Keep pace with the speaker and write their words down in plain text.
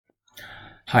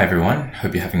Hi everyone,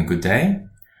 hope you're having a good day.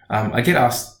 I get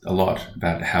asked a lot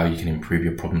about how you can improve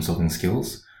your problem solving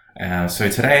skills. So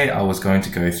today I was going to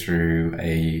go through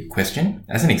a question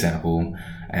as an example,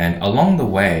 and along the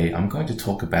way I'm going to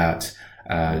talk about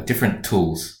different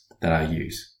tools that I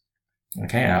use.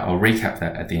 Okay, I'll recap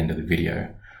that at the end of the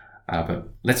video.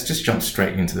 But let's just jump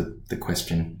straight into the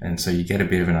question, and so you get a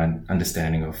bit of an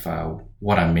understanding of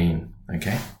what I mean.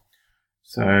 Okay,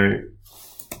 so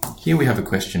here we have a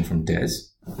question from Des.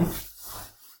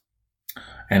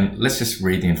 And let's just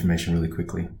read the information really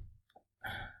quickly.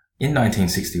 In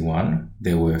 1961,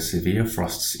 there were severe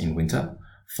frosts in winter,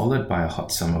 followed by a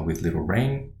hot summer with little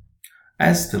rain.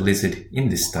 As the lizard in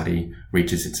this study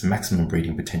reaches its maximum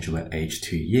breeding potential at age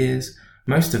 2 years,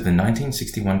 most of the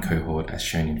 1961 cohort, as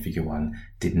shown in Figure 1,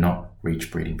 did not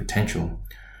reach breeding potential.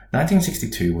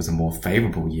 1962 was a more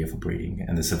favorable year for breeding,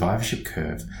 and the survivorship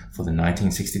curve for the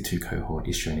 1962 cohort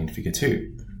is shown in Figure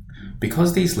 2.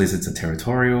 Because these lizards are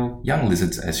territorial, young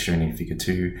lizards, as shown in Figure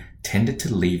 2, tended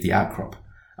to leave the outcrop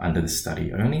under the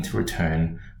study only to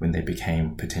return when they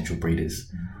became potential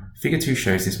breeders. Figure 2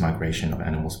 shows this migration of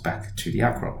animals back to the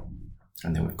outcrop.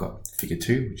 And then we've got Figure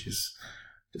 2, which is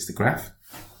just the graph.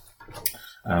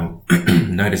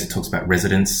 Notice it talks about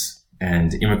residents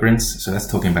and immigrants, so that's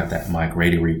talking about that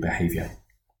migratory behavior.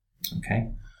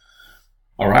 Okay.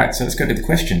 All right, so let's go to the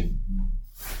question.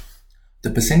 The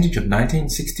percentage of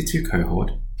 1962 cohort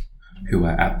who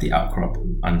are at the outcrop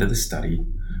under the study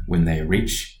when they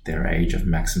reach their age of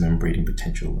maximum breeding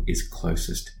potential is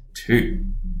closest to.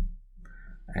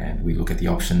 And we look at the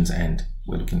options and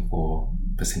we're looking for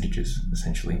percentages,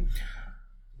 essentially.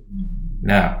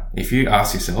 Now, if you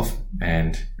ask yourself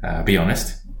and be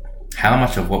honest, how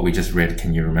much of what we just read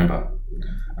can you remember?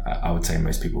 I would say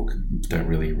most people don't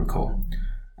really recall.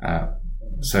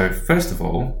 So first of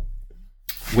all,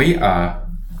 we are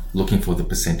looking for the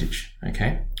percentage,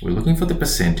 okay? We're looking for the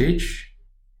percentage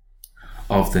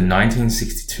of the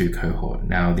 1962 cohort.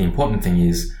 Now, the important thing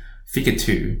is Figure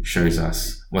 2 shows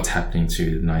us what's happening to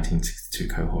the 1962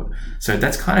 cohort. So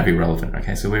that's kind of irrelevant,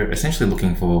 okay? So we're essentially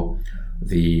looking for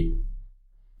the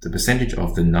percentage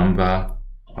of the number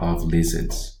of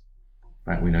lizards,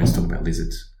 right? We know it's talking about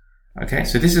lizards. Okay,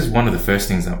 so this is one of the first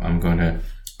things that I'm going to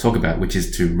talk about, which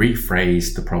is to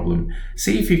rephrase the problem.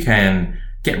 See if you can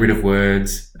get rid of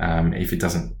words if it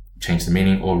doesn't change the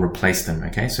meaning, or replace them.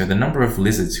 Okay, so the number of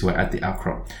lizards who are at the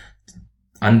outcrop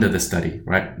under the study,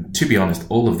 right? To be honest,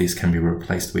 all of this can be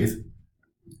replaced with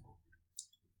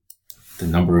the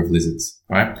number of lizards,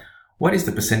 right? What is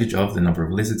the percentage of the number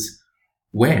of lizards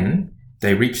when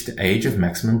they reach the age of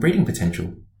maximum breeding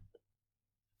potential?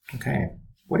 Okay,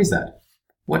 what is that?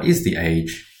 What is the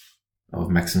age of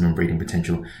maximum breeding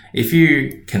potential? If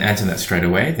you can answer that straight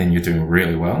away, then you're doing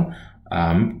really well.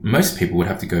 Most people would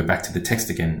have to go back to the text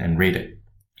again and read it.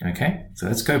 Okay, so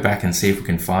let's go back and see if we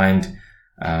can find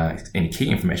any key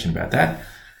information about that.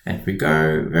 And if we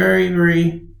go very,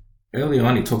 very early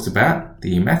on, it talks about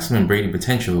the maximum breeding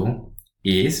potential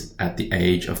is at the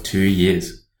age of 2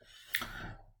 years.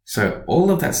 So all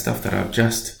of that stuff that I've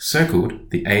just circled,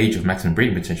 the age of maximum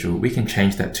breeding potential, we can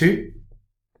change that to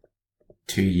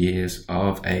 2 years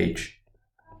of age.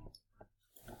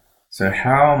 So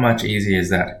how much easier is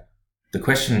that? The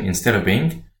question, instead of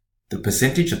being the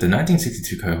percentage of the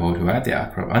 1962 cohort who are at the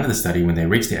outcrop under the study when they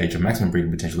reach the age of maximum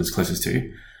breeding potential is closest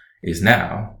to, is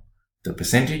now the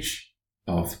percentage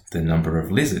of the number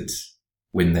of lizards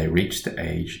when they reach the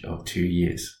age of 2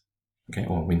 years. Okay,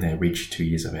 or when they reach 2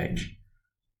 years of age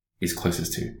is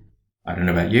closest to. I don't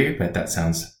know about you, but that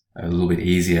sounds a little bit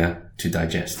easier to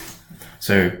digest.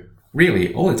 So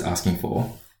really, all it's asking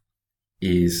for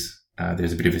is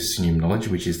there's a bit of assumed knowledge,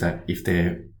 which is that if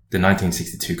they're the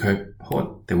 1962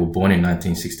 cohort, they were born in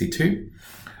 1962,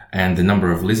 and the number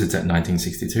of lizards at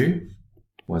 1962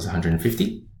 was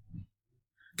 150,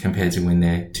 compared to when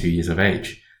they're 2 years of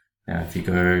age. Now, if you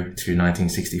go to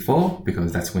 1964,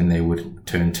 because that's when they would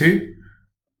turn 2,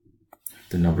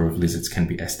 the number of lizards can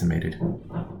be estimated.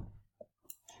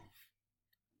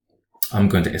 I'm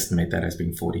going to estimate that as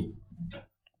being 40.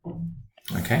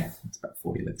 Okay, it's about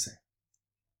 40, let's say.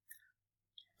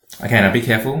 Okay, now be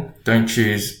careful. Don't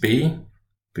choose B,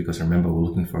 because remember, we're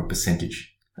looking for a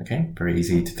percentage. Okay, very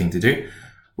easy thing to do.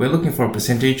 We're looking for a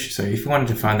percentage. So if you wanted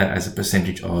to find that as a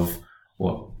percentage of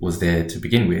what was there to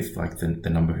begin with, like the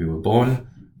number who were born,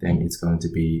 then it's going to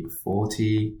be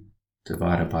 40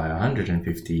 divided by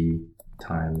 150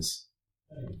 times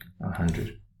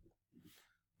 100.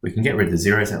 We can get rid of the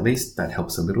zeros at least. That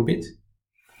helps a little bit.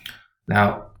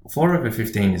 Now, 4 over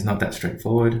 15 is not that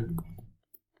straightforward.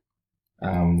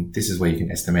 This is where you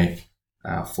can estimate.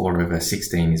 4 over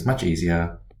 16 is much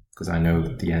easier because I know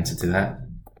the answer to that.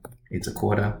 it's a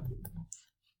quarter.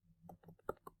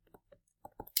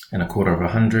 And a quarter of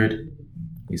 100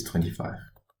 is 25.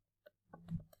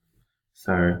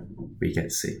 So we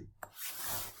get C.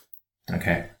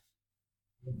 Okay.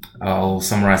 I'll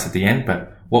summarize at the end,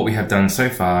 but what we have done so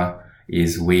far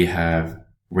is we have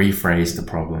rephrased the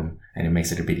problem, and it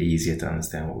makes it a bit easier to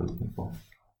understand what we're looking for.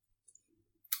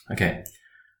 Okay.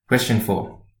 Question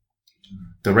 4.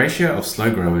 The ratio of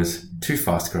slow growers to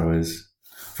fast growers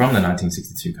from the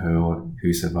 1962 cohort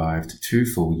who survived 2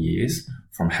 full years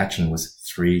from hatching was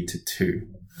 3 to 2.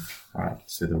 All right,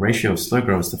 so the ratio of slow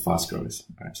growers to fast growers.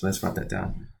 All right, so let's write that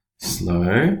down.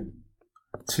 Slow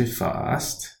to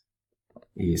fast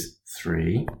is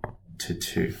 3 to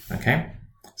 2. Okay,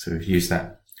 so we've used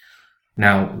that.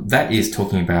 Now, that is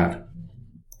talking about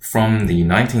from the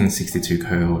 1962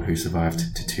 cohort who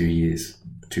survived to 2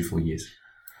 full years.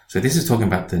 So this is talking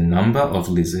about the number of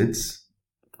lizards,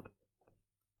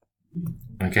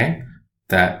 okay,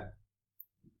 that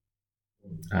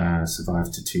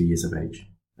survived to 2 years of age,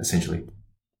 essentially.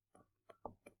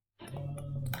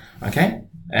 Okay,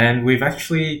 and we've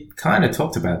actually kind of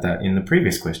talked about that in the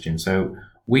previous question. So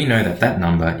we know that that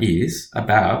number is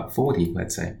about 40,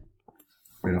 let's say,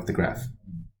 right off the graph.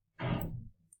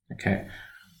 Okay,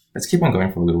 let's keep on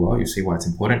going for a little while. You'll see why it's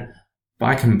important.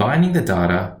 By combining the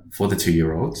data for the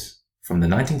 2-year-olds from the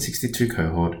 1962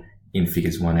 cohort in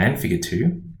figures 1 and figure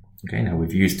 2, okay, now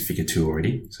we've used figure 2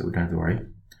 already, so we don't have to worry.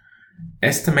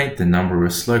 Estimate the number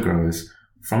of slow growers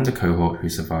from the cohort who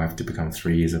survived to become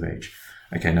 3 years of age.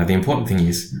 Okay, now the important thing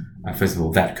is, first of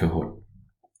all, that cohort.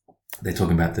 They're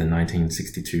talking about the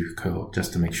 1962 cohort,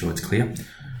 just to make sure it's clear.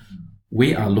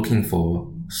 We are looking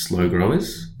for slow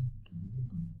growers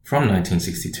from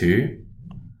 1962,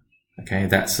 okay,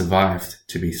 that survived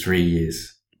to be 3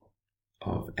 years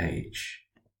of age.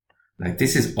 Now,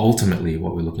 this is ultimately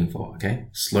what we're looking for, okay?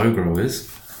 Slow growers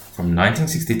from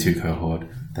 1962 cohort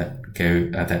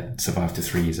that survived to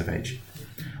 3 years of age.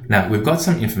 Now, we've got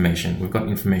some information. We've got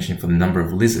information for the number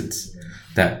of lizards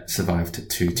that survived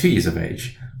to 2 years of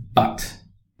age, but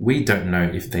we don't know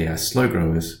if they are slow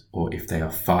growers or if they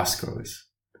are fast growers.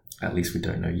 At least we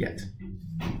don't know yet.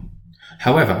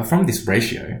 However, from this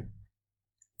ratio,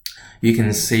 you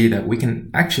can see that we can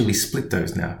actually split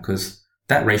those now, because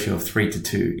that ratio of 3 to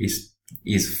 2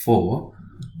 is for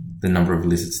the number of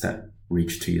lizards that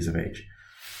reach 2 years of age.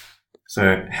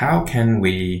 So how can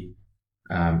we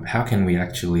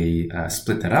actually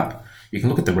split that up? You can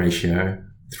look at the ratio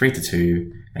 3 to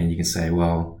 2, and you can say,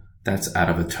 well, that's out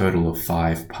of a total of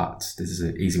 5 parts. This is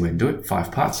an easy way to do it,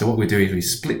 5 parts. So what we do is we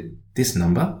split this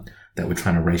number that we're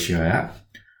trying to ratio out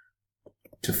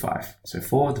to 5. So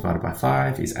 4 divided by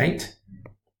 5 is 8.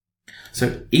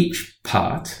 So each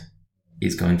part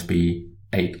is going to be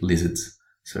 8 lizards.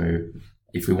 So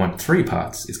if we want 3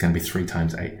 parts, it's going to be 3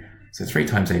 times 8. So 3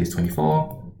 times 8 is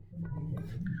 24,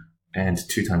 and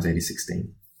 2 times 8 is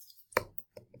 16.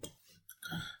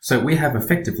 So we have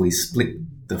effectively split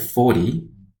the 40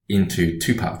 into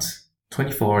 2 parts,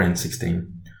 24 and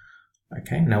 16.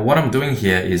 Okay, now what I'm doing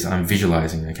here is I'm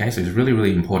visualizing, okay? So it's really,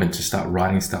 really important to start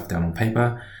writing stuff down on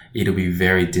paper. It'll be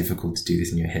very difficult to do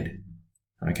this in your head,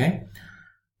 okay?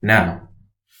 Now,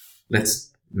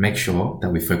 let's make sure that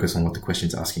we focus on what the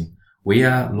question's asking. We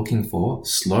are looking for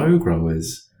slow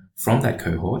growers from that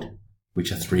cohort,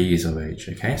 which are 3 years of age,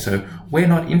 okay? So we're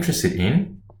not interested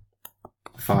in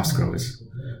fast growers.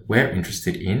 We're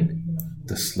interested in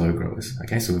the slow growers,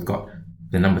 okay? So we've got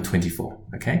the number 24,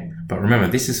 okay? But remember,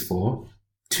 this is for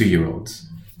 2-year-olds.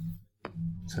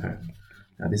 So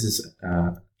now this is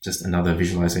just another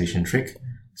visualization trick.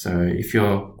 So if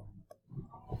you're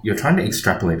trying to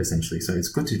extrapolate, essentially, so it's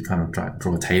good to kind of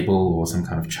draw a table or some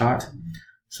kind of chart.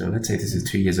 So let's say this is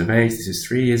 2 years of age, this is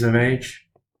 3 years of age.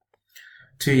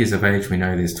 2 years of age, we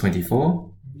know there's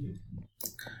 24.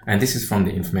 And this is from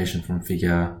the information from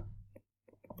figure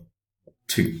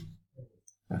 2.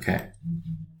 Okay.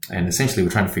 And essentially,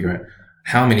 we're trying to figure out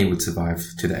how many would survive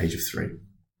to the age of 3.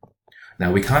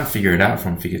 Now, we can't figure it out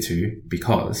from figure 2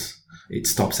 because it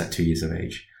stops at 2 years of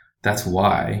age. That's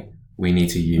why we need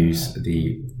to use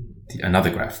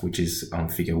another graph, which is on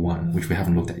figure 1, which we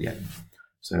haven't looked at yet.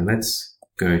 So let's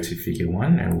go to figure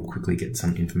 1 and we'll quickly get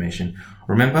some information.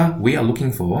 Remember, we are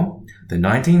looking for the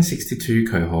 1962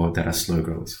 cohort that are slow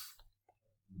growers.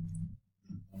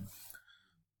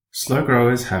 Slow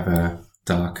growers have a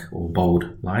dark or bold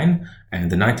line,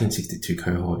 and the 1962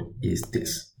 cohort is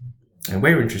this. And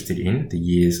we're interested in the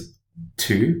years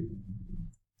 2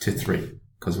 to 3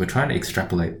 because we're trying to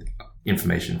extrapolate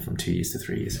information from 2 years to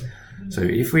 3 years. So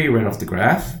if we read off the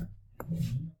graph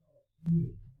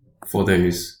for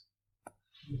those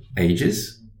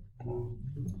ages,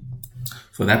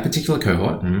 for that particular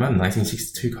cohort, remember the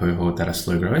 1962 cohort that are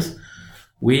slow growers,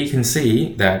 we can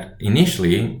see that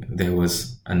initially there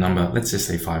was a number, let's just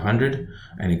say 500,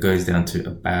 and it goes down to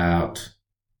about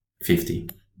 50.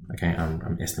 Okay,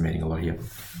 I'm estimating a lot here.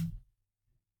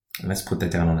 And let's put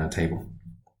that down on our table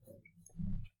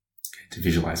to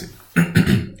visualize it.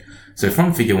 So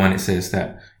from figure 1, it says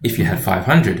that if you had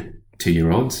 500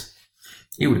 2-year-olds,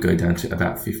 it would go down to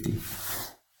about 50.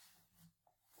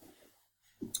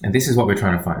 And this is what we're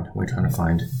trying to find. We're trying to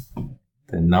find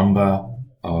the number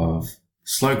of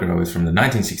slow growers from the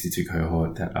 1962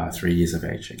 cohort that are 3 years of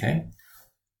age, okay?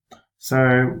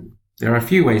 So there are a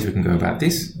few ways we can go about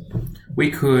this. We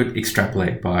could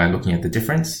extrapolate by looking at the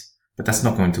difference, but that's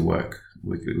not going to work.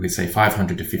 We could say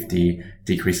 500 to 50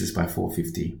 decreases by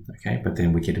 450, okay? But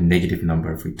then we get a negative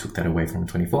number if we took that away from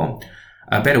 24.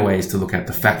 A better way is to look at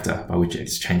the factor by which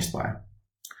it's changed by.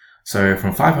 So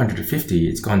from 500 to 50,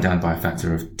 it's gone down by a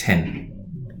factor of 10.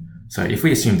 So if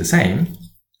we assume the same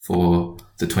for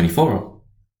the 24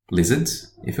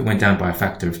 lizards, if it went down by a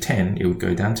factor of 10, it would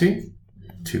go down to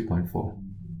 2.4.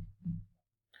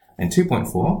 And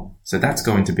 2.4, so that's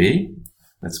going to be,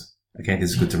 okay,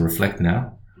 this is good to reflect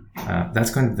now.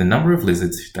 That's going to be the number of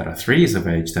lizards that are 3 years of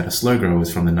age that are slow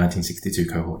growers from the 1962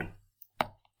 cohort.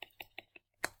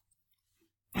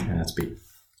 And that's B.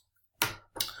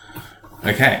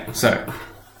 Okay, so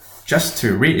just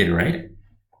to reiterate,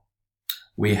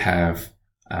 we have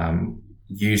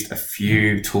used a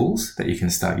few tools that you can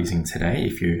start using today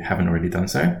if you haven't already done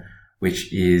so,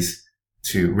 which is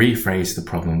to rephrase the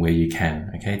problem where you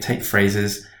can. Okay, take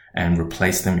phrases and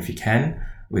replace them if you can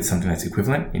with something that's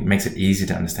equivalent. It makes it easier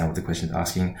to understand what the question is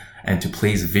asking, and to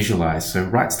please visualize. So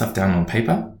write stuff down on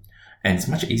paper, and it's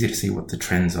much easier to see what the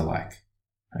trends are like.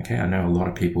 Okay, I know a lot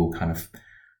of people kind of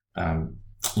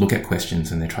look at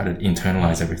questions and they try to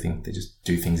internalize everything. They just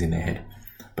do things in their head.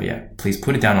 But yeah, please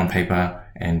put it down on paper,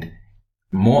 and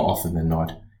more often than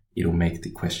not, it'll make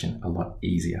the question a lot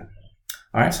easier.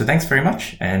 All right, so thanks very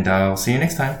much, and I'll see you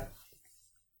next time.